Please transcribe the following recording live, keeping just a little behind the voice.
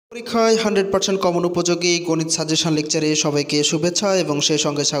পরীক্ষায় 100% কমন উপযোগী গণিত সাজেশন লেকচারে সবাইকে শুভেচ্ছা এবং সেই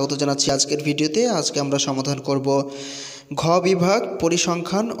সঙ্গে স্বাগত জানাচ্ছি আজকের ভিডিওতে। আজকে আমরা সমাধান করব ঘ বিভাগ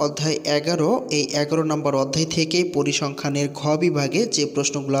পরিসংখ্যান অধ্যায় 11। এই 11 নম্বর অধ্যায় থেকে পরিসংখ্যানের ঘ বিভাগে যে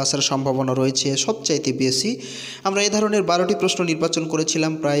প্রশ্নগুলো আসার সম্ভাবনা রয়েছে সবচাইতে বেশি। আমরা এই ধরনের 12টি প্রশ্ন নির্বাচন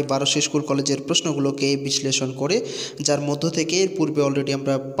করেছিলাম প্রায় 1200 স্কুল কলেজের প্রশ্নগুলোকে বিশ্লেষণ করে, যার মধ্য থেকে এর পূর্বে অলরেডি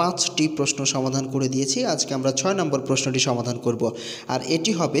আমরা 5টি প্রশ্ন সমাধান করে দিয়েছি। আজকে আমরা 6 নম্বর প্রশ্নটি সমাধান করব, আর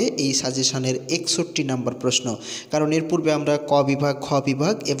এটি হবে এই সাজেশনের 61 নম্বর প্রশ্ন। কারণ এর পূর্বে আমরা ক বিভাগ, খ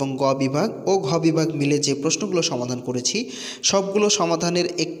বিভাগ এবং গ বিভাগ ও ঘ বিভাগ মিলে যে প্রশ্নগুলো সমাধান করেছি সবগুলো সমাধানের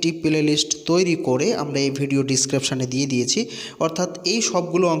একটি প্লেলিস্ট তৈরি করে আমরা এই ভিডিও ডিসক্রিপশানে দিয়ে দিয়েছি। অর্থাৎ এই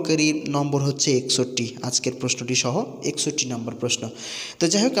সবগুলো অঙ্কেরই নম্বর হচ্ছে 61, আজকের প্রশ্নটি সহ 61 নম্বর প্রশ্ন। তো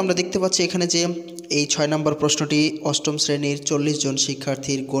যাই হোক, আমরা দেখতে পাচ্ছি এখানে যে এই 6 নম্বর প্রশ্নটি অষ্টম শ্রেণীর 40 জন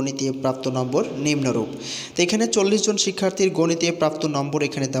শিক্ষার্থীর গণিতে প্রাপ্ত নম্বর নিম্নরূপ। তো এখানে 40 জন শিক্ষার্থীর গণিতে প্রাপ্ত নম্বর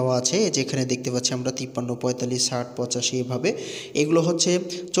এখানে দেওয়া আছে, যেখানে দেখতে পাচ্ছি আমরা 53, 45, 60, 85 এভাবে। এগুলো হচ্ছে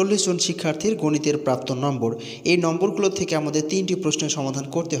 40 জন শিক্ষার্থীর গণিতের প্রাপ্ত নম্বর। এই নম্বরগুলো থেকে আমাদের 3টি প্রশ্নের সমাধান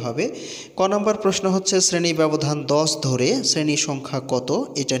করতে হবে। ক নম্বর প্রশ্ন হচ্ছে শ্রেণী ব্যবধান 10 ধরে শ্রেণী সংখ্যা কত,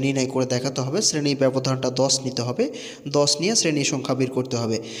 এটা নির্ণয় করে দেখাতে হবে। শ্রেণী ব্যবধানটা 10 নিতে হবে, 10 নিয়ে শ্রেণী সংখ্যা বের করতে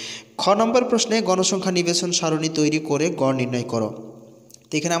হবে। খ নম্বর প্রশ্নে গণসংখ্যা নিবেশন সারণী তৈরি করে গড় নির্ণয় করো।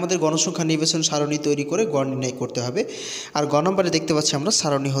 তো এখানে আমাদের গণসংখ্যা নিবেশন সারণী তৈরি করে গড় নির্ণয় করতে হবে। আর গ নম্বরে দেখতে পাচ্ছি আমরা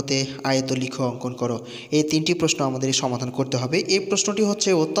সারণী হতে আয়ত লিখো অঙ্কন করো। এই 3টি প্রশ্ন আমাদের সমাধান করতে হবে। এই প্রশ্নটি হচ্ছে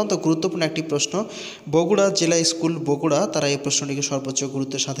অত্যন্ত গুরুত্বপূর্ণ একটি প্রশ্ন। বগুড়া জেলা স্কুল বগুড়া তারা এই প্রশ্নটিকে সর্বোচ্চ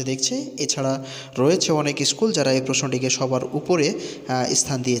গুরুত্বের সাথে দেখছে। এছাড়া রয়েছে অনেক স্কুল যারা এই প্রশ্নটিকে সবার উপরে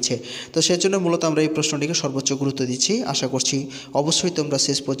স্থান দিয়েছে। তো সেজন্য মূলত আমরা এই প্রশ্নটিকে সর্বোচ্চ গুরুত্ব দিচ্ছি। আশা করছি অবশ্যই তোমরা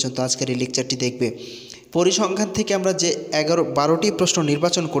শেষ পর্যন্ত আজকের এই লেকচারটি দেখবে। পরিসংখ্যান থেকে আমরা যে 12টি প্রশ্ন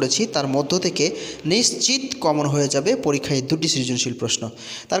নির্বাচন করেছি তার মধ্য থেকে নিশ্চিত কমন হয়ে যাবে পরীক্ষায় 2টি সৃজনশীল প্রশ্ন।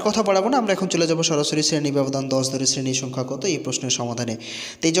 তার কথা বাড়াবো না, আমরা এখন চলে যাব সরাসরি শ্রেণী ব্যবধান 10 ধরে শ্রেণী সংখ্যা কত এই প্রশ্নের সমাধানে।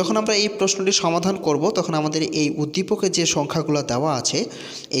 তাই যখন আমরা এই প্রশ্নটি সমাধান করব তখন আমাদের এই উদ্দীপকে যে সংখ্যাগুলো দেওয়া আছে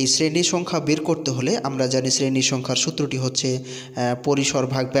এই শ্রেণী সংখ্যা বের করতে হলে আমরা জানি শ্রেণী সংখ্যার সূত্রটি হচ্ছে পরিসর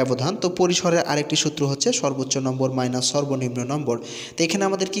ভাগ ব্যবধান। তো পরিসরের আরেকটি সূত্র হচ্ছে সর্বোচ্চ নম্বর মাইনাস সর্বনিম্ন নম্বর। তো এখানে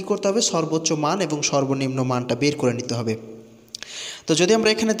আমাদের কি করতে হবে, সর্বোচ্চ মান এবং সর্বনিম্ন মানটা বের করে নিতে হবে। তো যদি আমরা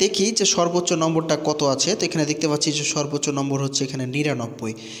এখানে দেখি যে সর্বোচ্চ নম্বরটা কত আছে, তো এখানে দেখতে পাচ্ছি যে সর্বোচ্চ নম্বর হচ্ছে এখানে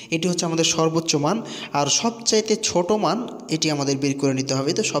 99। এটি হচ্ছে আমাদের সর্বোচ্চ মান। আর সবচাইতে ছোট মান এটি আমাদের বের করে নিতে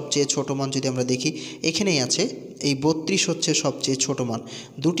হবে। তো সবচেয়ে ছোট মান যদি আমরা দেখি এখানেই আছে, এই 32 হচ্ছে সবচেয়ে ছোট মান।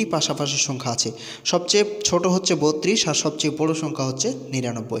 দুটি পাশাপাশি সংখ্যা আছে, সবচেয়ে ছোট হচ্ছে 32 আর সবচেয়ে বড় সংখ্যা হচ্ছে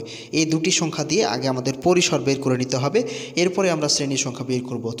 99। এই দুটি সংখ্যা দিয়ে আগে আমাদের পরিসর বের করে নিতে হবে, এরপরে আমরা শ্রেণী সংখ্যা বের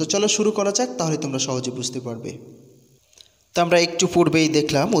করব। তো চলো শুরু করা যাক, তাহলে তোমরা সহজে বুঝতে পারবে। তো আমরা একটু পূর্বেই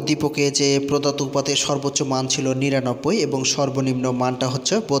দেখলাম উদ্দীপকে যে প্রদত্ত উপাত্তের সর্বোচ্চ মান ছিল 99 এবং সর্বনিম্ন মানটা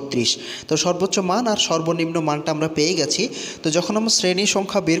হচ্ছে 32। তো সর্বোচ্চ মান আর সর্বনিম্ন মানটা আমরা পেয়ে গেছি। তো যখন আমরা শ্রেণী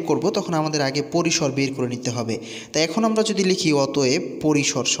সংখ্যা বের করব তখন আমাদের আগে পরিসর বের করে নিতে হবে। তো এখন আমরা যদি লিখি অতএব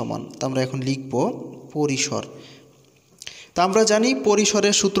পরিসর সমান, তো আমরা এখন লিখব পরিসর। তো আমরা জানি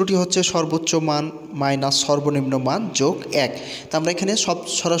পরিসরের সূত্রটি হচ্ছে সর্বোচ্চ মান মাইনাস সর্বনিম্ন মান যোগ 1। তো আমরা এখানে সব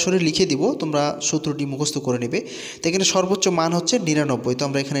সরাসরি লিখে দিব, তোমরা সূত্রটি মুখস্থ করে নেবে। তো এখানে সর্বোচ্চ মান হচ্ছে 99, তো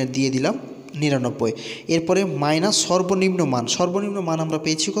আমরা এখানে দিয়ে দিলাম 99। এরপরে মাইনাস সর্বনিম্ন মান, সর্বনিম্ন মান আমরা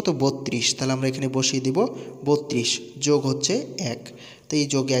পেয়েছি কত, 32। তাহলে আমরা এখানে বসিয়ে দিব 32 যোগ হচ্ছে 1। তো এই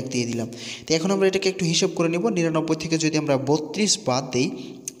যোগ 1 দিয়ে দিলাম। তো এখন আমরা এটাকে একটু হিসাব করে নেব। 99 থেকে যদি আমরা 32 বাদ দিই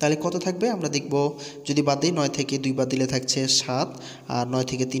তাহলে কত থাকবে আমরা দেখব। যদি বাদ দিই 9 থেকে 2 বাদ দিলে থাকছে 7, আর 9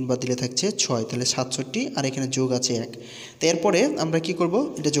 থেকে 3 বাদ দিলে থাকছে 6, তাহলে 67, আর এখানে যোগ আছে 1। তো এরপরে আমরা কি করব,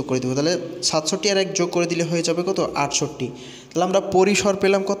 এটা যোগ করে দেবো। তাহলে 67 আর 1 যোগ করে দিলে হয়ে যাবে কত, 68। তাহলে আমরা পরিসর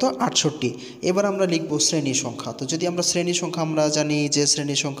পেলাম কত, 68। এবার আমরা লিখব শ্রেণী সংখ্যা। তো যদি আমরা শ্রেণী সংখ্যা, আমরা জানি যে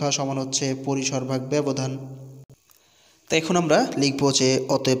শ্রেণী সংখ্যা সমান হচ্ছে পরিসর ভাগ ব্যবধান। তো এখন আমরা লিখব যে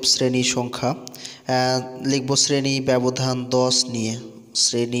অতএব শ্রেণী সংখ্যা, লিখব শ্রেণী ব্যবধান 10 নিয়ে,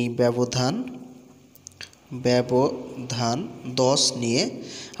 শ্রেণী ব্যবধান 10 নিয়ে,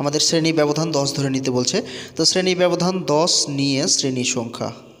 আমাদের শ্রেণী ব্যবধান 10 ধরে নিতে বলছে। তো শ্রেণী ব্যবধান 10 নিয়ে শ্রেণী সংখ্যা,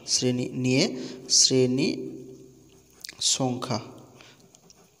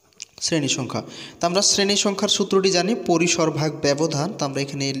 শ্রেণী সংখ্যা। তো আমরা শ্রেণী সংখ্যার সূত্রটি জানি পরিসর ভাগ ব্যবধান। তো আমরা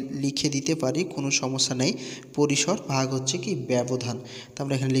এখানে লিখে দিতে পারি, কোনো সমস্যা নেই। পরিসর ভাগ হচ্ছে কি ব্যবধান। তো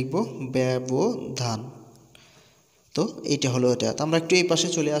আমরা এখানে লিখব ব্যবধান। তো এইটা হলো এটা। তো আমরা একটু এই পাশে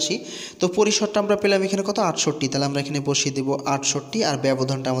চলে আসি। তো পরিসরটা আমরা পেলাম এখানে কত 68, তাহলে আমরা এখানে বসিয়ে দেবো 68 আর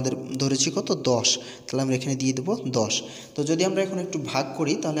ব্যবধানটা আমাদের ধরেছি কত 10, তাহলে আমরা এখানে দিয়ে দেবো 10। তো যদি আমরা এখন একটু ভাগ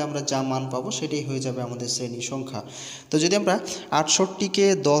করি তাহলে আমরা যা মান পাবো সেটাই হয়ে যাবে আমাদের শ্রেণী সংখ্যা। তো যদি আমরা 68কে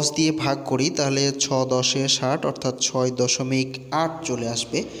 10 দিয়ে ভাগ করি তাহলে 6 10 60 অর্থাৎ 6.8 চলে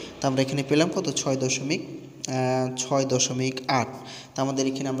আসবে। তো আমরা এখানে পেলাম কত 6.8। তো আমাদের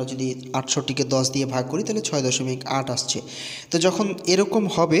এখানে আমরা যদি 68কে 10 দিয়ে ভাগ করি তাহলে 6.8 আসছে। তো যখন এরকম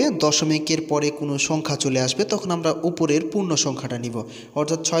হবে দশমিকের পরে কোনো সংখ্যা চলে আসবে তখন আমরা উপরের পূর্ণ সংখ্যাটা নিব,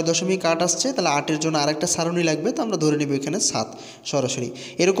 অর্থাৎ 6.8 আসছে, তাহলে 8-এর জন্য আরেকটা সারণী লাগবে, তো আমরা ধরে নেব এখানে 7 সরাসরি।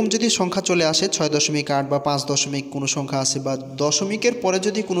 এরকম যদি সংখ্যা চলে আসে 6.8 বা 5 দশমিক কোনো সংখ্যা আসে বা দশমিকের পরে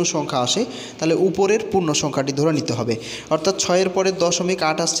যদি কোনো সংখ্যা আসে তাহলে উপরের পূর্ণ সংখ্যাটি ধরে নিতে হবে, অর্থাৎ 6-এর পরে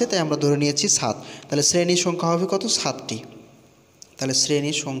 0.8 আসছে তাই আমরা ধরে নিয়েছি 7, তাহলে শ্রেণী সংখ্যা হবে কত 7টি। তাহলে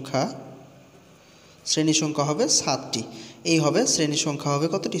শ্রেণী সংখ্যা হবে 7টি, এই হবে শ্রেণী সংখ্যা হবে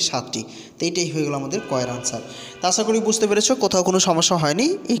কতটি 7টি। তো এইটাই হয়ে গেল আমাদের কয়ের আনসার। তো আশা করি বুঝতে পেরেছো, কোথাও কোনো সমস্যা হয়নি।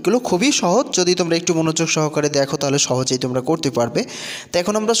 এইগুলো খুবই সহজ, যদি তোমরা একটু মনোযোগ সহকারে দেখো তাহলে সহজেই তোমরা করতে পারবে। তো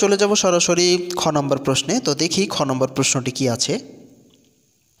এখন আমরা চলে যাব সরাসরি খ নম্বর প্রশ্নে। তো দেখি খ নম্বর প্রশ্নটি কি আছে।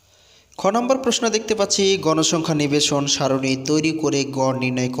 খ নম্বর প্রশ্ন দেখতে পাচ্ছি গণসংখ্যা নিবেশন সারণী তৈরি করে গড়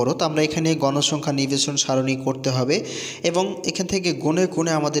নির্ণয় করো। তো আমরা এখানে গণসংখ্যা নিবেশন সারণী করতে হবে এবং এখান থেকে গুণে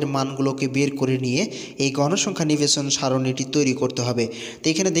গুণে আমাদের মানগুলোকে বের করে নিয়ে এই গণসংখ্যা নিবেশন সারণীটি তৈরি করতে হবে। তো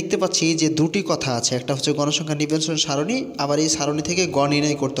এখানে দেখতে পাচ্ছি যে দুটি কথা আছে, একটা হচ্ছে গণসংখ্যা নিবেশন সারণী, আবার এই সারণী থেকে গড়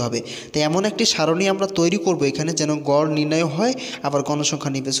নির্ণয় করতে হবে। তো এমন একটি সারণী আমরা তৈরি করব এখানে যেন গড় নির্ণয় হয় আবার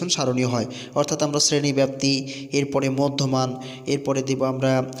গণসংখ্যা নিবেশন সারণী হয়, অর্থাৎ আমরা শ্রেণী ব্যাপ্তি, এরপরে মধ্যমান, এরপরে দেব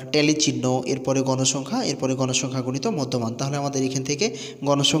আমরা ট্যালি চিহ্ন, এরপরে গণসংখ্যা, এরপরে গণসংখ্যা গণিত মধ্যমান, তাহলে আমাদের এখান থেকে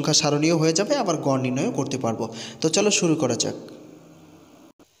গণসংখ্যা সারণীও হয়ে যাবে আবার গড় নির্ণয়ও করতে পারবো। তো চলো শুরু করা যাক।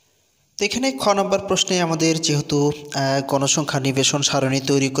 তো এখানে খ নম্বর প্রশ্নে আমাদের যেহেতু গণসংখ্যা নিবেশন সারণী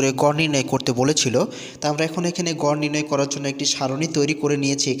তৈরি করে গড় নির্ণয় করতে বলেছিল, তা আমরা এখন এখানে গড় নির্ণয় করার জন্য একটি সারণী তৈরি করে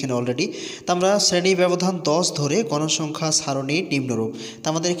নিয়েছি এখানে অলরেডি। তো আমরা শ্রেণী ব্যবধান 10 ধরে গণসংখ্যা সারণীর নিম্নরূপ, তো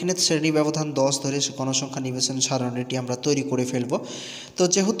আমাদের এখানে শ্রেণী ব্যবধান 10 ধরে গণসংখ্যা নিবেশন সারণীটি আমরা তৈরি করে ফেলব। তো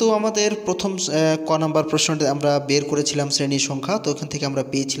যেহেতু আমাদের প্রথম ক নম্বর প্রশ্নটি আমরা বের করেছিলাম শ্রেণীর সংখ্যা, তো ওখান থেকে আমরা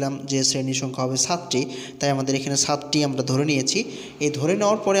পেয়েছিলাম যে শ্রেণীর সংখ্যা হবে 7টি, তাই আমাদের এখানে 7টি আমরা ধরে নিয়েছি। এই ধরে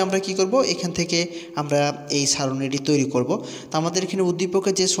নেওয়ার পরে আমরা কি করব, এখান থেকে আমরা এই সারণীটি তৈরি করব। তো আমাদের এখানে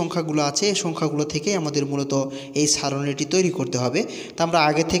উদ্দীপকের যে সংখ্যাগুলো আছে এই সংখ্যাগুলো থেকে আমাদের মূলত এই সারণীটি তৈরি করতে হবে। তো আমরা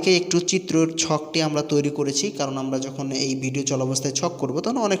আগে থেকে একটু চিত্রের ছকটি আমরা তৈরি করেছি, কারণ আমরা যখন এই ভিডিও চলাবস্থায় ছক করব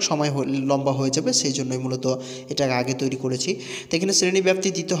তখন অনেক সময় লম্বা হয়ে যাবে, সেই জন্যই মূলত এটাকে আগে তৈরি করেছি। তো এখানে শ্রেণী ব্যাপ্তি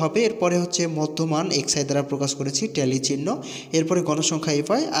দিতে হবে, এরপরে হচ্ছে মধ্যমান এক্সআই দ্বারা প্রকাশ করেছি ট্যালি চিহ্ন, এরপরে গণসংখ্যা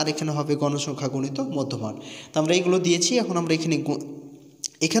এফআই, আর এখানে হবে গণসংখ্যা গণিত মধ্যমান। তো আমরা এইগুলো দিয়েছি। এখন আমরা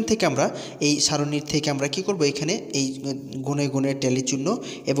এখান থেকে আমরা এই সারণীর থেকে আমরা কি করব, এখানে এই গুণে গুণে ট্যালি চিহ্ন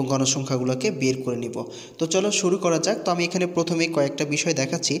এবং গণসংখ্যাগুলোকে বের করে নিব। তো চলো শুরু করা যাক। তো আমি এখানে প্রথমে কয়েকটা বিষয়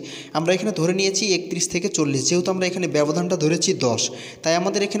দেখাচ্ছি। আমরা এখানে ধরে নিয়েছি 31 থেকে 40, যেহেতু আমরা এখানে ব্যবধানটা ধরেছি 10, তাই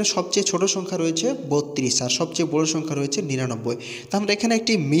আমাদের এখানে সবচেয়ে ছোট সংখ্যা রয়েছে 32 আর সবচেয়ে বড় সংখ্যা রয়েছে 99। তো আমরা এখানে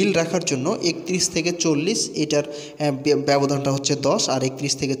একটি মিল রাখার জন্য 31 থেকে 40 এটার ব্যবধানটা হচ্ছে 10, আর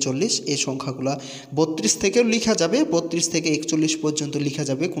 31 থেকে 40 এই সংখ্যাগুলো 32 থেকেও লেখা যাবে, 32 থেকে 41 পর্যন্ত লেখা যাবে,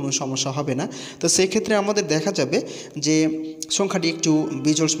 কোনো সমস্যা হবে না। তো সেক্ষেত্রে আমাদের দেখা যাবে যে সংখ্যাটি একটু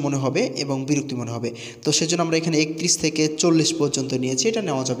বিজোড় মনে হবে এবং বিরক্তি মনে হবে। তো সেজন্য আমরা এখানে 31 থেকে 40 পর্যন্ত নিয়েছি, এটা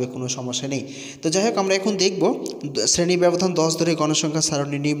নেওয়া যাবে, কোনো সমস্যা নেই। তো যাই হোক, আমরা এখন দেখব শ্রেণী ব্যবধান 10 ধরে গণসংখ্যা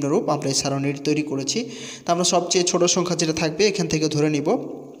সারণী নিম্নরূপ। আমরা এই সারণীটি তৈরি করেছি। তো আমরা সবচেয়ে ছোট সংখ্যা যেটা থাকবে এখান থেকে ধরে নিব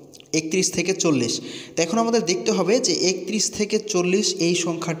 31 থেকে 40। তো এখন আমাদের দেখতে হবে যে 31 থেকে 40 এই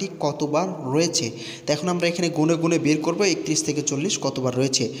সংখ্যাটি কতবার রয়েছে। তো এখন আমরা এখানে গুণে গুণে বের করব 31 থেকে 40 কতবার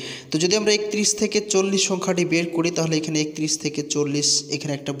রয়েছে। তো যদি আমরা 31 থেকে 40 সংখ্যাটি বের করি তাহলে এখানে 31 থেকে 40,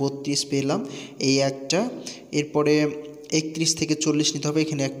 এখানে একটা 32 পেলাম, এই একটা, এরপরে 31 থেকে 40 নিতে হবে,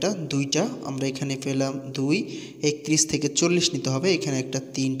 এখানে একটা 2টা আমরা এখানে পেলাম 2, 31 থেকে 40 নিতে হবে, এখানে একটা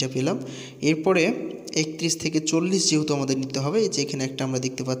 3টা পেলাম, এরপরে 31 থেকে 40 যেহেতু আমাদের নিতে হবে, এই যে এখানে একটা আমরা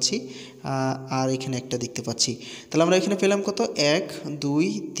দেখতে পাচ্ছি আর এখানে একটা দেখতে পাচ্ছি, তাহলে আমরা এখানে পেলাম কত 1 2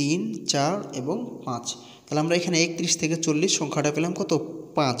 3 4 এবং 5। তাহলে আমরা এখানে 31 থেকে 40 সংখ্যাটা পেলাম কত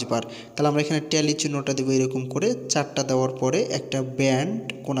 5 বার। তাহলে আমরা এখানে ট্যালি চিহ্নটা দেবো এরকম করে, 4টা দেওয়ার পরে একটা ব্যান্ড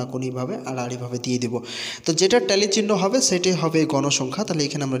কোনাকুনিভাবে আড়াআড়িভাবে দিয়ে দেবো। তো যেটা ট্যালি চিহ্ন হবে সেটাই হবে গণসংখ্যা, তাহলে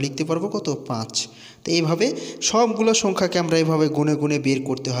এখানে আমরা লিখতে পারবো কত 5। তো এইভাবে সবগুলো সংখ্যাকে আমরা এইভাবে গুণে গুণে বের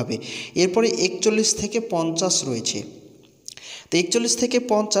করতে হবে। এরপরে 41 থেকে 50 রয়েছে। তো 41 থেকে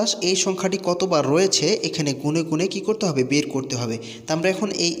 50 এই সংখ্যাটি কতবার রয়েছে এখানে গুণে গুণে কী করতে হবে, বের করতে হবে। তো আমরা এখন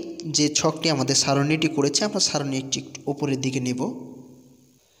এই যে ছকটি আমাদের সারণীটি করেছে, আমরা সারণী একটি উপরের দিকে নেব।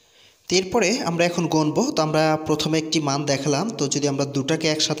 তো তো এরপরে আমরা এখন গুনবো। তো আমরা প্রথমে একটি মান দেখালাম, তো যদি আমরা দুটাকে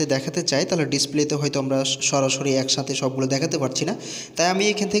একসাথে দেখাতে চাই তাহলে ডিসপ্লেতে হয়তো আমরা সরাসরি একসাথে সবগুলো দেখাতে পারছি না, তাই আমি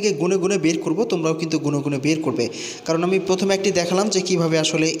এখান থেকে গুনে গুনে বের করব। তোমরাও কিন্তু গুনে গুনে বের করবে, কারণ আমি প্রথমে একটি দেখালাম যে কিভাবে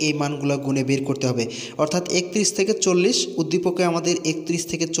আসলে এই মানগুলো গুনে বের করতে হবে। অর্থাৎ 31 থেকে 40 উদ্দীপকে আমাদের 31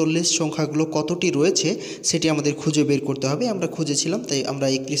 থেকে 40 সংখ্যাগুলো কতটি রয়েছে সেটি আমাদের খুঁজে বের করতে হবে। আমরা খুঁজেছিলাম, তাই আমরা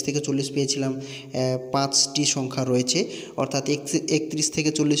 31 থেকে 40 পেয়েছিলাম 5টি সংখ্যা রয়েছে, অর্থাৎ 31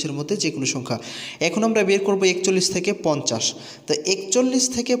 থেকে 40-এর মধ্যে যে কোনো সংখ্যা। এখন আমরা বের করব 41 থেকে 50। তো 41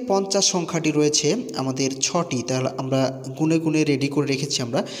 থেকে 50 সংখ্যাটি রয়েছে আমাদের 6টি, তাহলে আমরা গুনে গুনে রেডি করে রেখেছি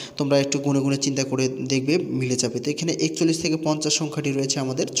আমরা, তোমরা একটু গুনে গুনে চিন্তা করে দেখবে মিলে যাবে। তো এখানে 41 থেকে 50 সংখ্যাটি রয়েছে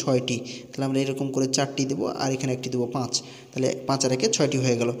আমাদের 6টি, তাহলে আমরা এরকম করে 4টি দেবো আর এখানে একটি দেবো 5, তাহলে 5 আর 1 6টি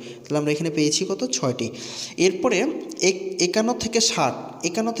হয়ে গেল। তাহলে আমরা এখানে পেয়েছি কত? 6টি। এরপরে 51 থেকে 60,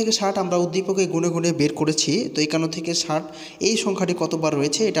 51 থেকে 60 আমরা উদ্দীপকে গুনে গুনে বের করেছি। তো 51 থেকে 60 এই সংখ্যাটি কতবার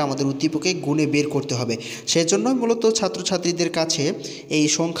রয়েছে এটা আমাদের উদ্দীপকে গুনে বের করতে হবে। সেজন্যই মূলত ছাত্রছাত্রীদের কাছে এই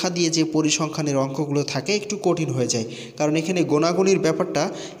সংখ্যা দিয়ে যে পরিসংখ্যানের অঙ্কগুলো থাকে একটু কঠিন হয়ে যায়, কারণ এখানে গোনাগুনির ব্যাপারটা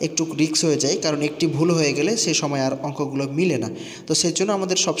একটু রিস্ক হয়ে যায়, কারণ একটি ভুল হয়ে গেলে সে সময় আর অঙ্কগুলো মিলে না। তো সেজন্য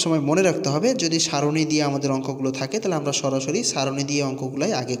আমাদের সবসময় মনে রাখতে হবে, যদি সারণী দিয়ে আমাদের অঙ্কগুলো থাকে তাহলে আমরা সরাসরি সারণী দিয়ে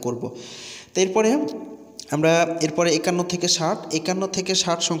অঙ্কগুলোই আগে করব। তো এরপরে 51 থেকে 60, 51 থেকে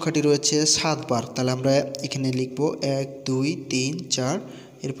 60 সংখ্যাটি রয়েছে 7 বার, তাহলে আমরা এখানে লিখব 1 2 3 4,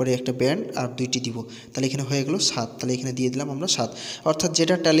 এরপরে একটা ব্যান্ড আর 2টি দিব, তাহলে এখানে হয়ে গেল 7, তাহলে এখানে দিয়ে দিলাম আমরা 7, অর্থাৎ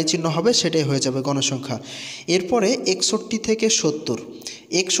যেটা ট্যালি চিহ্ন হবে সেটাই হয়ে যাবে গণসংখ্যা। এরপরে 61 থেকে 70,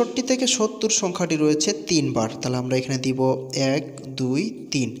 61 থেকে 70 সংখ্যাটি রয়েছে 3 বার, তাহলে আমরা এখানে দিব 1 2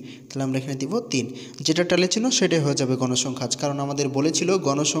 3, তাহলে আমরা এখানে দিব 3, যেটা ট্যালি চিহ্ন সেটাই হয়ে যাবে গণসংখ্যা, কারণ আমাদের বলেছিল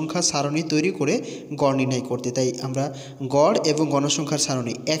গণসংখ্যা সারণী তৈরি করে গড় নির্ণয় করতে, তাই আমরা গড় এবং গণসংখ্যার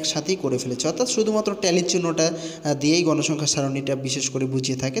সারণী একসাথেই করে ফেলেছি, অর্থাৎ শুধুমাত্র ট্যালি চিহ্নটা দিয়েই গণসংখ্যার সারণীটা বিশেষ করে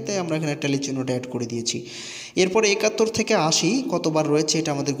বুঝিয়ে থাকে, তাই আমরা এখানে ট্যালি চিহ্নটা অ্যাড করে দিয়েছি। এরপরে 71 থেকে 80 কতবার রয়েছে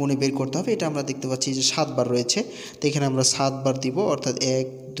এটা আমাদের গুণে বের করতে হবে। এটা আমরা দেখতে পাচ্ছি যে 7 বার রয়েছে, তো এখানে আমরা 7 বার দিব, অর্থাৎ 1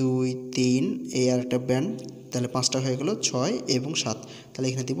 2 3 এই আর একটা ব্যান্ড, তাহলে 5টা হয়ে গেল 6 এবং 7, তাহলে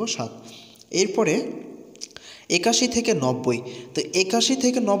এখানে দিব 7। এরপরে 81 থেকে 90, তো 81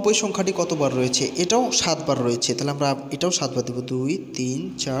 থেকে 90 সংখ্যাটি কতবার রয়েছে? এটাও 7 বার রয়েছে, তাহলে আমরা এটাও 7 বার দেব, 2 3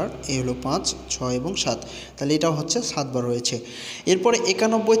 4 এই হলো 5 6 এবং 7, তাহলে এটাও হচ্ছে 7 বার রয়েছে। এরপরে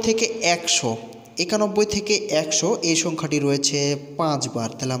 91 থেকে 100, 91 থেকে 100 এই সংখ্যাটি রয়েছে 5 বার,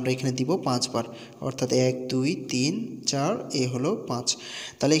 তাহলে আমরা এখানে দিব 5 বার, অর্থাৎ 1 2 3 4 এই হলো 5,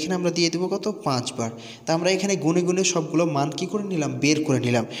 তাহলে এখানে আমরা দিয়ে দেবো কত? 5 বার। তা আমরা এখানে গুনে গুনে সবগুলো মান কী করে নিলাম? বের করে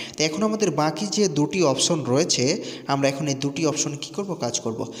নিলাম। তো এখন আমাদের বাকি যে দুটি অপশন রয়েছে, আমরা এখন এই দুটি অপশনে কী করব? কাজ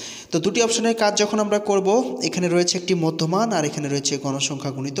করব। তো দুটি অপশনের কাজ যখন আমরা করব, এখানে রয়েছে একটি মধ্যমান আর এখানে রয়েছে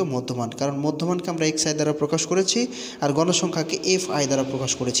গণসংখ্যা গুণিত মধ্যমান, কারণ মধ্যমানকে আমরা xi দ্বারা প্রকাশ করেছি আর গণসংখ্যাকে fi দ্বারা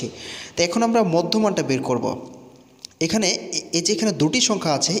প্রকাশ করেছি। তো এখন আমরা মধ্যমানটা বের করব। এখানে এই যে এখানে দুটি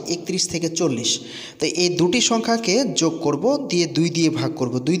সংখ্যা আছে 31 থেকে 40, তো এই দুটি সংখ্যাকে যোগ করব, দিয়ে 2 দিয়ে ভাগ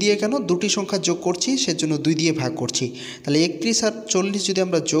করব। 2 দিয়ে কেন? দুটি সংখ্যা যোগ করছি সেজন্য 2 দিয়ে ভাগ করছি। তাহলে 31 আর 40 যদি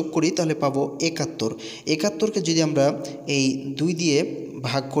আমরা যোগ করি তাহলে পাবো 71, 71কে যদি আমরা এই 2 দিয়ে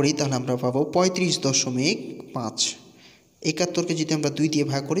ভাগ করি তাহলে আমরা পাবো 35.5। 71কে যদি আমরা 2 দিয়ে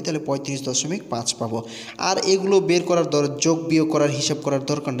ভাগ করি তাহলে 35.5 পাবো। আর এগুলো বের করার যোগ বিয়োগ করার হিসাব করার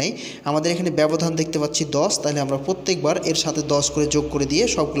দরকার নেই, আমাদের এখানে ব্যবধান দেখতে পাচ্ছি 10, তাহলে আমরা প্রত্যেকবার এর সাথে 10 করে যোগ করে দিয়ে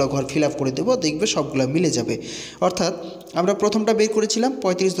সবগুলো ঘর ফিল আপ করে দেবো, দেখবে সবগুলো মিলে যাবে। অর্থাৎ আমরা প্রথমটা বের করেছিলাম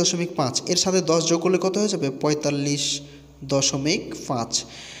 35.5, এর সাথে 10 যোগ করলে কত হয়ে যাবে? 45.5।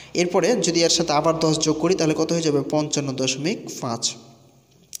 এরপরে যদি এর সাথে আবার 10 যোগ করি তাহলে কত হয়ে যাবে? 55.5।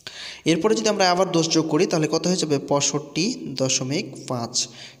 এরপরে যদি আমরা আবার 10 যোগ করি তাহলে কত হয়ে যাবে? 65.5।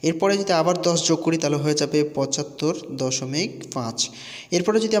 এরপরে যদি আবার 10 যোগ করি তাহলে হয়ে যাবে 75.5।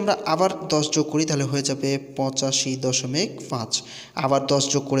 এরপরে যদি আমরা আবার 10 যোগ করি তাহলে হয়ে যাবে 85.5। আবার 10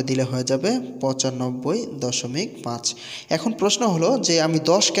 যোগ করে দিলে হয়ে যাবে 95.5। এখন প্রশ্ন হলো যে আমি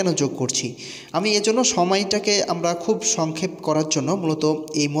 10 কেন যোগ করছি? আমি এজন্য সময়টাকে আমরা খুব সংক্ষেপ করার জন্য মূলত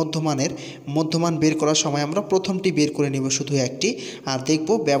এই মধ্যমান বের করার সময় আমরা প্রথমটি বের করে নেব, শুধু একটি, আর দেখব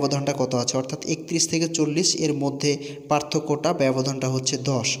ব্যবধানটা কত আছে, অর্থাৎ 31 থেকে 40 এর মধ্যে পার্থক্যটা ব্যবধানটা হচ্ছে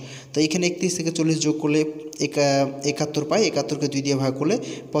 10। তো এখানে 31 থেকে 40 যোগ করলে 71 পাই, 71কে 2 দিয়ে ভাগ করলে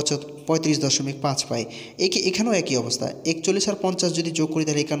 35.5 পাই। এখানেও একই অবস্থা, 41 আর 50 যদি যোগ করি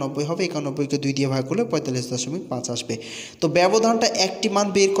তাহলে 91 হবে, 91কে 2 দিয়ে ভাগ করলে 45.5 আসবে। তো ব্যবধানটা একটি মান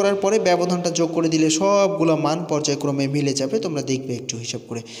বের করার পরে ব্যবধানটা যোগ করে দিলে সবগুলো মান পর্যায়ক্রমে মিলে যাবে, তোমরা দেখবে একটু হিসাব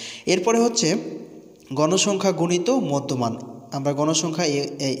করে। এরপরে হচ্ছে গণসংখ্যা গুণিত মধ্যমান। আমরা গণসংখ্যা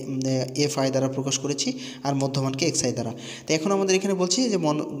এফ আই দ্বারা প্রকাশ করেছি আর মধ্যমানকে এক্স আই দ্বারা। তো এখন আমাদের এখানে বলছি যে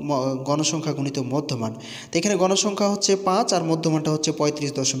গণসংখ্যা গুণিত মধ্যমান। তো এখানে গণসংখ্যা হচ্ছে 5 আর মধ্যমানটা হচ্ছে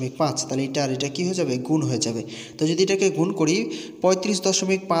 35.5, তাহলে এটা আর এটা কী হয়ে যাবে, গুণ হয়ে যাবে। তো যদি এটাকে গুণ করি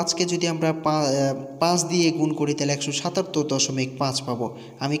 35.5কে যদি আমরা 5 দিয়ে গুণ করি তাহলে 177.5 পাবো।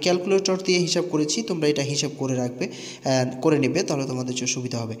 আমি ক্যালকুলেটর দিয়ে হিসাব করেছি, তোমরা এটা হিসাব করে রাখবে, করে নেবে, তাহলে তোমাদের জন্য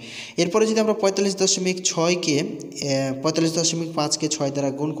সুবিধা হবে। এরপরে যদি আমরা 45.5কে 6 দ্বারা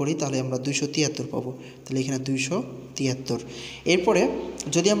গুণ করি তাহলে আমরা 273 পাবো, তাহলে এখানে 273। এরপরে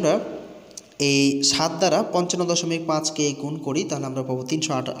যদি আমরা এই 7 দ্বারা 55.5কে গুণ করি তাহলে আমরা পাবো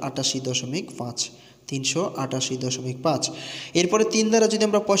 388.5। এরপরে 3 দ্বারা যদি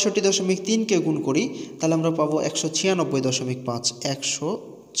আমরা 65.3কে গুণ করি তাহলে আমরা পাবো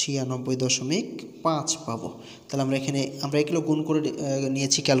 196.5 পাবো। তাহলে আমরা এগুলো গুণ করে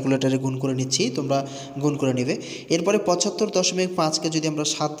নিয়েছি, ক্যালকুলেটারে গুণ করে নিচ্ছি, তোমরা গুণ করে নেবে। এরপরে 75.5কে যদি আমরা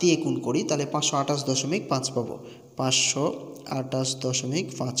 7 দিয়ে গুণ করি তাহলে 528.5 পাবো,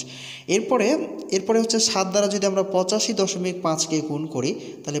 528.5। এরপরে হচ্ছে 7 দ্বারা যদি আমরা 85.5কে গুণ করি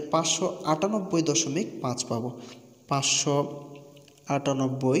তাহলে 598.5 পাবো,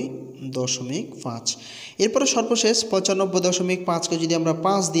 598.5। এরপরে সর্বশেষ 95.5কে যদি আমরা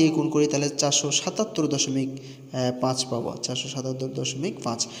 5 দিয়ে গুণ করি তাহলে 477.5 পাবো,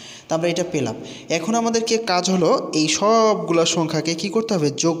 477.5। তা আমরা এটা পেলাম। এখন আমাদেরকে কাজ হলো এই সবগুলো সংখ্যাকে কি করতে হবে,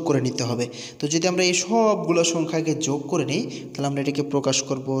 যোগ করে নিতে হবে। তো যদি আমরা এই সবগুলো সংখ্যাকে যোগ করে নিই তাহলে আমরা এটাকে প্রকাশ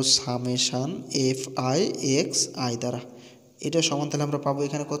করব summation F I x I দ্বারা। এটা সমান তাহলে আমরা পাবো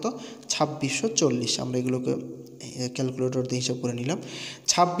এখানে কত, 2640। আমরা এগুলোকে ক্যালকুলেটর দিয়ে হিসাব করে নিলাম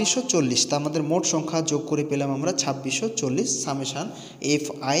 2640। তা আমাদের মোট সংখ্যা যোগ করে পেলাম আমরা 2640 summation F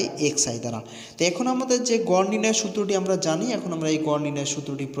I x I দ্বারা। তো এখন আমাদের যে গড় নির্ণয়ের সূত্রটি আমরা জানি, এখন আমরা এই গড় নির্ণয়ের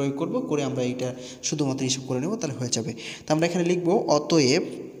সূত্রটি প্রয়োগ করব, করে আমরা এটা শুধুমাত্র হিসাব করে নেব, তাহলে হয়ে যাবে। তো আমরা এখানে লিখব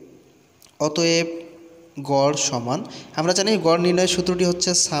অতএব গড় সমান, আমরা জানি গড় নির্ণয়ের সূত্রটি হচ্ছে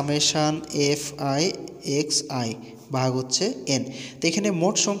summation F I x I ভাগ হচ্ছে এন। তো এখানে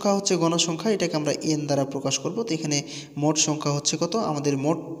মোট সংখ্যা হচ্ছে গণসংখ্যা, এটাকে আমরা এন দ্বারা প্রকাশ করব। তো এখানে মোট সংখ্যা হচ্ছে কত, আমাদের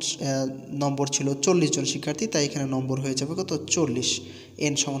মোট নম্বর ছিল 40 জন শিক্ষার্থী, তাই এখানে নম্বর হয়ে যাবে কত, 40।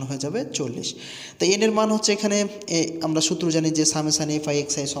 এন সমান হয়ে যাবে 40। তো এন এর মান হচ্ছে এখানে আমরা সূত্র জানি যে summation F I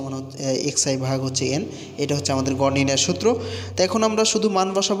x I সমান এক্স আই ভাগ হচ্ছে এন, এটা হচ্ছে আমাদের গড় নির্ণয়ের সূত্র। তো এখন আমরা শুধু মান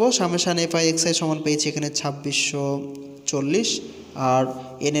বসাবো, summation F I x I সমান পেয়েছি এখানে 2640 আর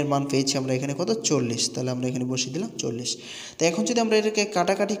এন এর মান পেয়েছি আমরা এখানে কত, 40। তাহলে আমরা এখানে বসিয়ে দিলাম 40। তো এখন যদি আমরা এটাকে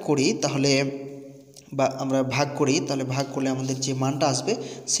কাটাকাটি করি তাহলে বা আমরা ভাগ করি, তাহলে ভাগ করলে আমাদের যে মানটা আসবে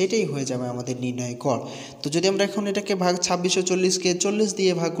সেটাই হয়ে যাবে আমাদের নির্ণয় গড়। তো যদি আমরা এখন এটাকে 2640কে 40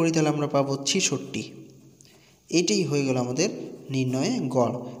 দিয়ে ভাগ করি তাহলে আমরা পাবো 66। এটাই হয়ে গেল আমাদের নির্ণয়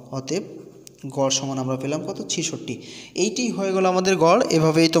গড়। অতএব গড় সমান আমরা পেলাম কত, 66। এইটাই হয়ে গেল আমাদের গড়।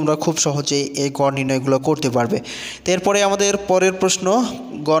 এভাবেই তোমরা খুব সহজেই এই গড় নির্ণয়গুলো করতে পারবে। তো এরপরে আমাদের পরের প্রশ্ন,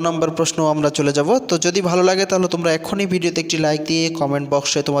 গ নাম্বার প্রশ্ন আমরা চলে যাব। তো যদি ভালো লাগে তাহলে তোমরা এখনই ভিডিওতে একটি লাইক দিয়ে কমেন্ট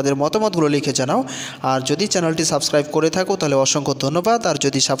বক্সে তোমাদের মতামতগুলো লিখে জানাও। আর যদি চ্যানেলটি সাবস্ক্রাইব করে থাকো তাহলে অসংখ্য ধন্যবাদ। আর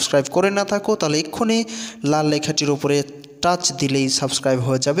যদি সাবস্ক্রাইব করে না থাকো তাহলে এক্ষুনি লাল লেখাটির উপরে টাচ দিলেই সাবস্ক্রাইব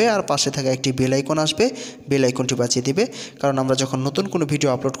হয়ে যাবে, আর পাশে থাকা একটি বেল আইকন আসবে, বেল আইকনটি বাজিয়ে দিবে, কারণ আমরা যখন নতুন কোনো ভিডিও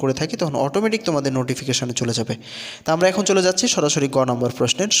আপলোড করে থাকি তখন অটোমেটিক তোমাদের নোটিফিকেশনে চলে যাবে। তা আমরা এখন চলে যাচ্ছি সরাসরি গ নম্বর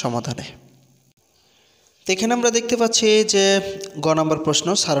প্রশ্নের সমাধানে। তো এখানে আমরা দেখতে পাচ্ছি যে গ নম্বর প্রশ্ন,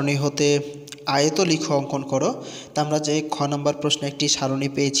 সারণী হতে আয়ত লিখ অঙ্কন করো। তা আমরা যে খ নম্বর প্রশ্নে একটি সারণী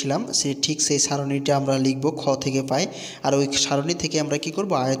পেয়েছিলাম, ঠিক সেই সারণীটা আমরা লিখব, খ থেকে পাই, আর ওই সারণী থেকে আমরা কি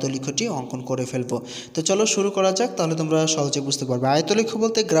করব, আয়ত লিখটি অঙ্কন করে ফেলবো। তো চলো শুরু করা যাক, তাহলে তোমরা সহজে বুঝতে পারবে। আয়ত লিখ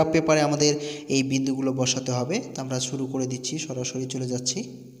বলতে গ্রাফ পেপারে আমাদের এই বিন্দুগুলো বসাতে হবে। তো আমরা শুরু করে দিচ্ছি, সরাসরি চলে যাচ্ছি।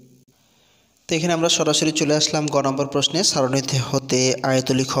 তো এখানে আমরা সরাসরি চলে আসলাম গ নম্বর প্রশ্নে, সারণী হতে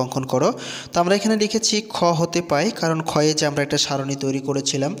আয়তলিখ অঙ্কন করো। তো আমরা এখানে লিখেছি খ হতে পাই, কারণ খয়ে যে আমরা একটা সারণী তৈরি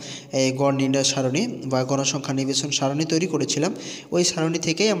করেছিলাম, এই গড় নির্ণয় সারণী বা গণসংখ্যা নিবেশন সারণী তৈরি করেছিলাম, ওই সারণী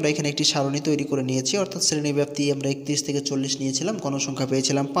থেকেই আমরা এখানে একটি সারণী তৈরি করে নিয়েছি। অর্থাৎ শ্রেণীব্যাপ্তি আমরা 31 থেকে 40 নিয়েছিলাম, গণসংখ্যা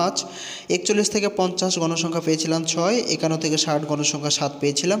পেয়েছিলাম 5। 41 থেকে 50 গণসংখ্যা পেয়েছিলাম 6। 51 থেকে 60 গণসংখ্যা 7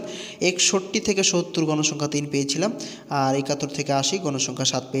 পেয়েছিলাম। 61 থেকে 70 গণসংখ্যা 3 পেয়েছিলাম। আর 71 থেকে 80 গণসংখ্যা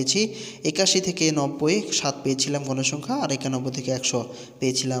 7 পেয়েছি। 81 থেকে 90 7 পেয়েছিলাম গণসংখ্যা, আর 91 থেকে 100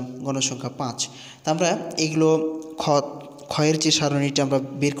 পেয়েছিলাম গণসংখ্যা 5। তা আমরা এগুলো ক্ষয়ের যে সারণীটা আমরা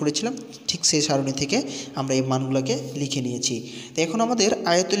বের করেছিলাম, ঠিক সেই সারণী থেকে আমরা এই মানগুলোকে লিখে নিয়েছি। তো এখন আমাদের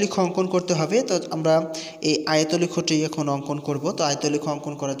আয়তলিখ অঙ্কন করতে হবে। তো আমরা এই আয়তলিখটি এখন অঙ্কন করব। তো আয়তলিখ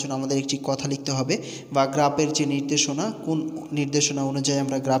অঙ্কন করার জন্য আমাদের একটি কথা লিখতে হবে, বা গ্রাফের যে নির্দেশনা, কোন নির্দেশনা অনুযায়ী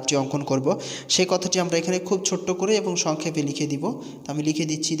আমরা গ্রাফটি অঙ্কন করব, সেই কথাটি আমরা এখানে খুব ছোট্ট করে এবং সংক্ষেপে লিখে দিব। তো আমি লিখে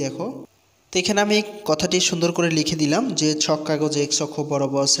দিচ্ছি, দেখো। তো এখানে আমি কথাটি সুন্দর করে লিখে দিলাম যে ছক কাগজে এক্স অক্ষ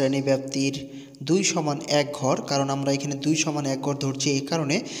বরাবর শ্রেণী ব্যাপ্তির 2 সমান 1 ঘর, কারণ আমরা এখানে 2 সমান 1 ঘর ধরছি এই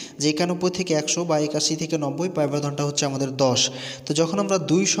কারণে যে 91 থেকে 100 বা 81 থেকে 90 ব্যবধানটা হচ্ছে আমাদের 10। তো যখন আমরা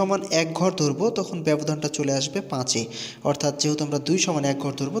 2 সমান 1 ঘর ধরবো তখন ব্যবধানটা চলে আসবে 5-এ, অর্থাৎ যেহেতু আমরা 2 সমান 1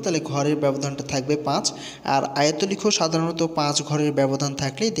 ঘর ধরবো তাহলে ঘরের ব্যবধানটা থাকবে 5। আর আয়তলিখ সাধারণত 5 ঘরের ব্যবধান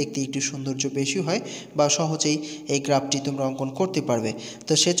থাকলে দেখতে একটু সৌন্দর্য বেশি হয় বা সহজেই এই গ্রাফটি তোমরা অঙ্কন করতে পারবে।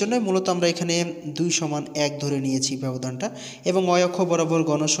 তো সেজন্যই মূলত আমরা এখানে 2 সমান 1 ধরে নিয়েছি ব্যবধানটা, এবং অয় অক্ষ বরাবর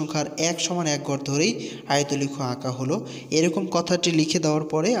গণসংখ্যার 1 সমান 1 ঘর ধরেই আয়তলিখ আঁকা হলো। এরকম কথাটি লিখে দেওয়ার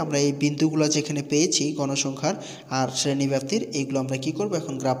পরে আমরা এই বিন্দুগুলো যেখানে পেয়েছি গণসংখ্যার আর শ্রেণীব্যাপ্তির, এইগুলো আমরা কি করব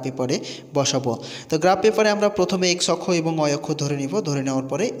এখন গ্রাফ পেপারে বসাবো। তো গ্রাফ পেপারে আমরা প্রথমে এক্স অক্ষ এবং অয় অক্ষ ধরে নিব, ধরে নেওয়ার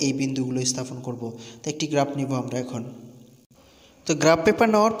পরে এই বিন্দুগুলো স্থাপন করব। তো একটি গ্রাফ নিব আমরা এখন। তো গ্রাফ পেপার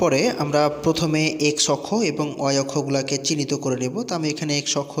নেওয়ার পরে আমরা প্রথমে এক্স অক্ষ এবং অয় অক্ষগুলোকে চিহ্নিত করে নেব। তো আমি এখানে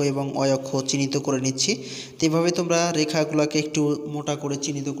এক্স অক্ষ এবং অয় অক্ষ চিহ্নিত করে নিচ্ছি। তো এভাবে তোমরা রেখাগুলোকে একটু মোটা করে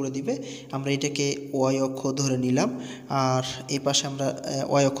চিহ্নিত করে দিবে। আমরা এটাকে অয় অক্ষ ধরে নিলাম, আর এই পাশে আমরা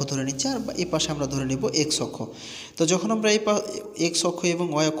অয় অক্ষ ধরে নিচ্ছি, আর এই পাশে আমরা ধরে নেব এক্স অক্ষ। তো যখন আমরা এই এক্স অক্ষ এবং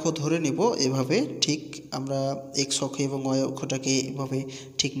অয় অক্ষ ধরে নেব এভাবে, ঠিক আমরা এক্স অক্ষ এবং অয় অক্ষটাকে এভাবে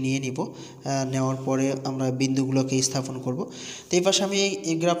ঠিক নিয়ে নিব। নেওয়ার পরে আমরা বিন্দুগুলোকে স্থাপন করব। তো এই পাশে আমি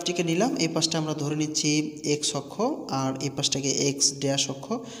এই গ্রাফটিকে নিলাম, এই পাশটা আমরা ধরে নিচ্ছি এক্স অক্ষ, আর এই পাশটাকে এক্স ড্যাশ অক্ষ,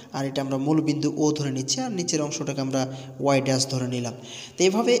 আর এটা আমরা মূল বিন্দু ও ধরে নিচ্ছি, আর নিচের অংশটাকে আমরা ওয়াই ড্যাশ ধরে নিলাম। তো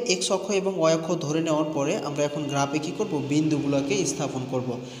এইভাবে এক্স অক্ষ এবং ওয়াই অক্ষ ধরে নেওয়ার পরে আমরা এখন গ্রাফে কী করব, বিন্দুগুলোকে স্থাপন করব।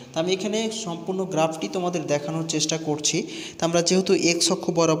 তো আমি এখানে সম্পূর্ণ গ্রাফটি তোমাদের দেখানোর চেষ্টা করছি। তো আমরা যেহেতু এক্স অক্ষ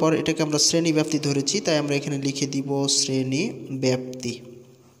বরাবর এটাকে আমরা শ্রেণী ব্যাপ্তি ধরেছি, তাই আমরা এখানে লিখে দিব শ্রেণী ব্যাপ্তি।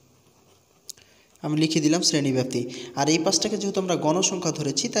 আমি লিখে দিলাম শ্রেণীব্যাপ্তি। আর এই পাশটাকে যেহেতু আমরা গণসংখ্যা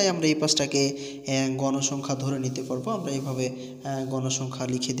ধরেছি, তাই আমরা এই পাশটাকে গণসংখ্যা ধরে নিতে পারবো। আমরা এইভাবে গণসংখ্যা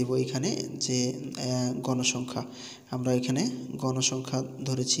লিখে দেব এখানে, যে গণসংখ্যা আমরা এখানে গণসংখ্যা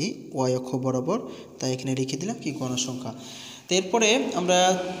ধরেছি ওয়াই অক্ষ বরাবর, তাই এখানে লিখে দিলাম কি গণসংখ্যা। তো এরপরে আমরা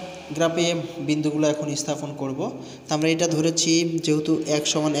গ্রাফে বিন্দুগুলো এখন স্থাপন করব। তো আমরা এটা ধরেছি যেহেতু 1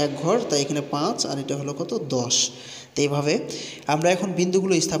 সমান 1 ঘর, তাই এখানে 5, আর এটা হলো কত 10। তো এইভাবে আমরা এখন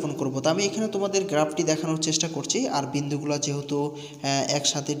বিন্দুগুলো স্থাপন করব। তো আমি এখানে তোমাদের গ্রাফটি দেখানোর চেষ্টা করছি, আর বিন্দুগুলো যেহেতু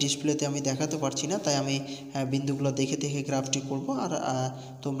একসাথে ডিসপ্লেতে আমি দেখাতে পারছি না, তাই আমি বিন্দুগুলো দেখে দেখে গ্রাফটি করব, আর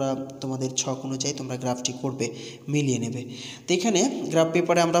তোমরা তোমাদের ছক অনুযায়ী তোমরা গ্রাফটি করবে, মিলিয়ে নেবে। তো এখানে গ্রাফ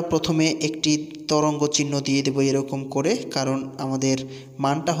পেপারে আমরা প্রথমে একটি তরঙ্গ চিহ্ন দিয়ে দেবো এরকম করে, কারণ আমাদের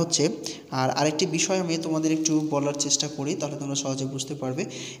মানটা হচ্ছে, আর আরেকটি বিষয় আমি তোমাদের একটু বলার চেষ্টা করি, তাহলে তোমরা সহজে বুঝতে পারবে।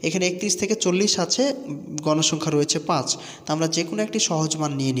 এখানে 31 থেকে 40 আছে, গণসংখ্যা রয়েছে 5। তো আমরা যে কোনো একটি সহজ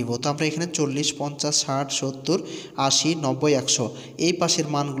মান নিয়ে নিব। তো আমরা এখানে 40, 50, 60, 70, 80, 90, 100 এই পাশের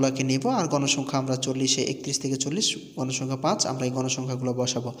মানগুলোকে নেব, আর গণসংখ্যা আমরা 40-এ 31 থেকে 40, গণসংখ্যা 5, আমরা এই গণসংখ্যাগুলো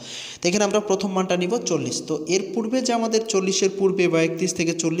বসাবো। তো এখানে আমরা প্রথম মানটা নিব 40। তো এর পূর্বে যে আমাদের 40-এর পূর্বে বা 31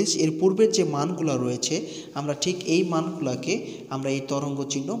 থেকে 40 এর পূর্বের যে মানগুলো রয়েছে, আমরা ঠিক এই মানগুলোকে আমরা এই তরঙ্গ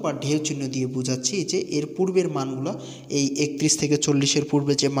চিহ্ন বা ঢেউ চিহ্ন দিয়ে বোঝাচ্ছি যে এর পূর্বের মানগুলো এই 31 থেকে 40-এর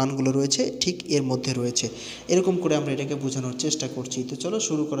পূর্বে যে মানগুলো রয়েছে ঠিক এর মধ্যে রয়েছে, এরকম করে আমরা এটাকে বোঝানোর চেষ্টা করছি। তো চলো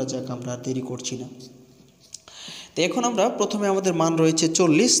শুরু করা যাক, আমরা আর দেরি করছি না। তো এখন আমরা প্রথমে আমাদের মান রয়েছে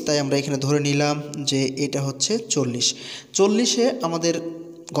 40, তাই আমরা এখানে ধরে নিলাম যে এটা হচ্ছে 40। 40-এ আমাদের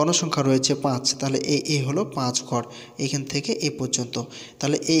গণসংখ্যা রয়েছে 5, তাহলে এই হলো 5 ঘর এখান থেকে এই পর্যন্ত।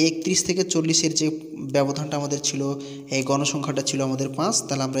 তাহলে এই 31 থেকে 40-এর যে ব্যবধানটা আমাদের ছিল, এই গণসংখ্যাটা ছিল আমাদের 5,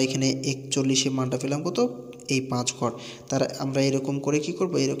 তাহলে আমরা এখানে 41-এর মানটা পেলাম কত, এই 5 ঘর। তার আমরা এরকম করে কি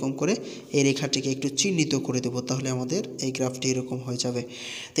করব, এরকম করে এই রেখাটিকে একটু চিহ্নিত করে দেব, তাহলে আমাদের এই গ্রাফটি এরকম হয়ে যাবে।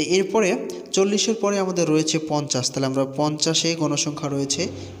 তো এরপরে 40-এর পরে আমাদের রয়েছে 50, তাহলে আমরা 50-এ গণসংখ্যা রয়েছে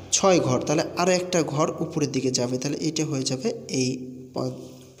 6 ঘর, তাহলে আরও একটা ঘর উপরের দিকে যাবে, তাহলে এটা হয়ে যাবে এই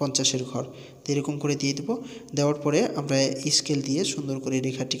 50-এর ঘর। তো এরকম করে দিয়ে দেবো। দেওয়ার পরে আমরা স্কেল দিয়ে সুন্দর করে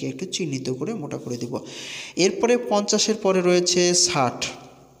রেখাটিকে একটু চিহ্নিত করে মোটা করে দেব। এরপরে 50-এর পরে রয়েছে 60।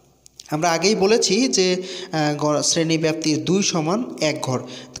 আমরা আগেই বলেছি যে শ্রেণী ব্যাপ্তির 2 সমান 1 ঘর,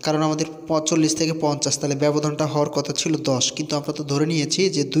 কারণ আমাদের 40 থেকে 50, তাহলে ব্যবধানটা হওয়ার কথা ছিল 10, কিন্তু আমরা তো ধরে নিয়েছি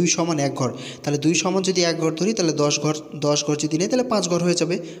যে 2 সমান 1 ঘর। তাহলে 2 সমান যদি 1 ঘর ধরি, তাহলে 10 ঘর যদি নেই, তাহলে 5 ঘর হয়ে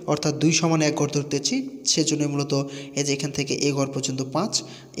যাবে, অর্থাৎ 2 সমান 1 ঘর ধরতেছি। সেজন্য মূলত এই যে এখান থেকে এই ঘর পর্যন্ত 5,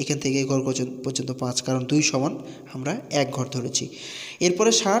 এখান থেকে এই ঘর পর্যন্ত 5, কারণ 2 সমান আমরা 1 ঘর ধরেছি।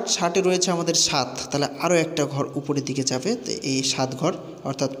 এরপরে 60-এ রয়েছে আমাদের 7, তাহলে আরও একটা ঘর উপরের দিকে যাবে, তো এই 7 ঘর,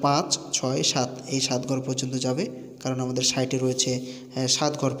 অর্থাৎ 5, 6, 7 এই 7 ঘর পর্যন্ত যাবে। কারণ আমাদের সাইটে রয়েছে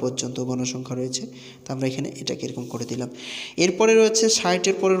 7 ঘর পর্যন্ত গণসংখ্যা রয়েছে। তো আমরা এখানে এটাকে এরকম করে দিলাম। এরপরে রয়েছে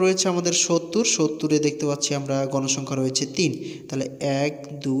 60-এর পরে রয়েছে আমাদের 70-এ দেখতে পাচ্ছি আমরা গণসংখ্যা রয়েছে 3, তাহলে 1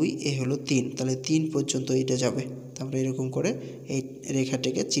 2 এ হলো 3, তাহলে 3 পর্যন্ত এটা যাবে। তো আমরা এরকম করে এই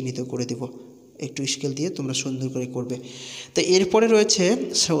রেখাটাকে চিহ্নিত করে দেব, একটু স্কেল দিয়ে তোমরা সুন্দর করে করবে। তো এরপরে রয়েছে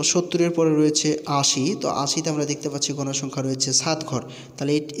 70-এর পরে রয়েছে 80, তো 80-তে আমরা দেখতে পাচ্ছি গণসংখ্যা রয়েছে 7 ঘর,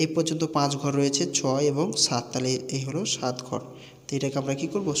 তাহলে এই পর্যন্ত 5 ঘর রয়েছে 6 এবং 7, তাহলে এই হলো 7 ঘর। তো এটাকে আমরা কী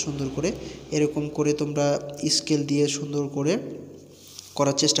করব, সুন্দর করে এরকম করে তোমরা স্কেল দিয়ে সুন্দর করে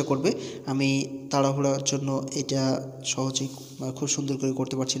করার চেষ্টা করবে। আমি তাড়াহুড়ার জন্য এটা সহজেই খুব সুন্দর করে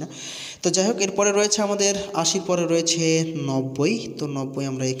করতে পারছি না। তো যাই হোক, এরপরে রয়েছে আমাদের 80-র পরে রয়েছে 90, তো 90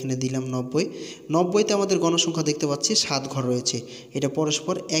 আমরা এখানে দিলাম 90-তে আমাদের গণসংখ্যা দেখতে পাচ্ছি 7 ঘর রয়েছে, এটা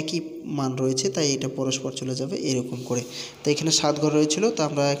পরস্পর একই মান রয়েছে, তাই এটা পরস্পর চলে যাবে এরকম করে। তো এখানে 7 ঘর রয়েছিল, তো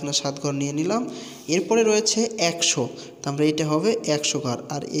আমরা এখানে 7 ঘর নিয়ে নিলাম। এরপরে রয়েছে 100, তো আমরা এটা হবে 100 ঘর,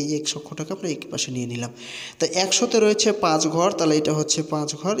 আর এই 100 ঘরটাকে আমরা এই পাশে নিয়ে নিলাম। তো 100-তে রয়েছে 5 ঘর, তাহলে এটা হচ্ছে 5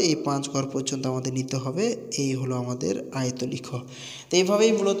 ঘর, এই 5 ঘর পর্যন্ত আমাদের নিতে হবে। এই হলো আমাদের আয়তলিখ। তো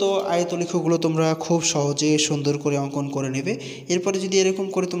এইভাবেই মূলত আয়তলিখগুলো তোমরা খুব সহজে সুন্দর করে অঙ্কন করে নেবে। এরপরে যদি এরকম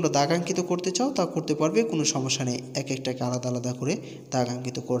করে তোমরা দাগাঙ্কিত করতে চাও তা করতে পারবে, কোনো সমস্যা নেই, এক একটাকে আলাদা আলাদা করে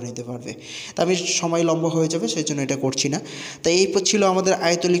দাগাঙ্কিত করে নিতে পারবে। তা আমি সময় লম্বা হয়ে যাবে সেই জন্য এটা করছি না। তাই এই ছিল আমাদের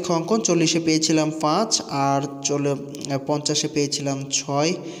আয়তলিখ অঙ্কন। 40-এ পেয়েছিলাম 5, আর 50-এ পেয়েছিলাম 6,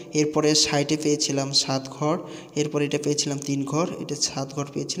 এরপরে 60-এ পেয়েছিলাম 7 ঘর, এরপরে এটা পেয়েছিলাম 3 ঘর, এটা 7 ঘর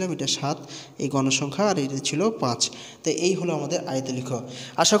পেয়েছিলাম, এটা 7 এই গণসংখ্যা, আর এটা ছিল 5। তো এই হলো আমাদের আয়তলিখ।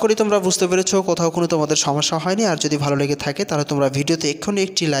 আশা করি তোমরা বুঝতে পেরেছো, কোথাও কোনো তোমাদের সমস্যা হয়নি। আর যদি ভালো লেগে থাকে তাহলে তোমরা ভিডিওতে এক্ষুনি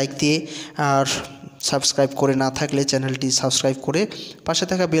একটি লাইক দিয়ে, আর সাবস্ক্রাইব করে না থাকলে চ্যানেলটি সাবস্ক্রাইব করে পাশে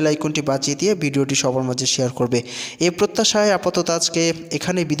থাকা বেল আইকনটি বাজিয়ে দিয়ে ভিডিওটি সবার মাঝে শেয়ার করবে। এই প্রত্যাশায় আপাতত আজকে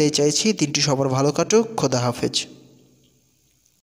এখানে বিদায় চাইছি। দিনটি সবার ভালো কাটুক। খোদা হাফেজ।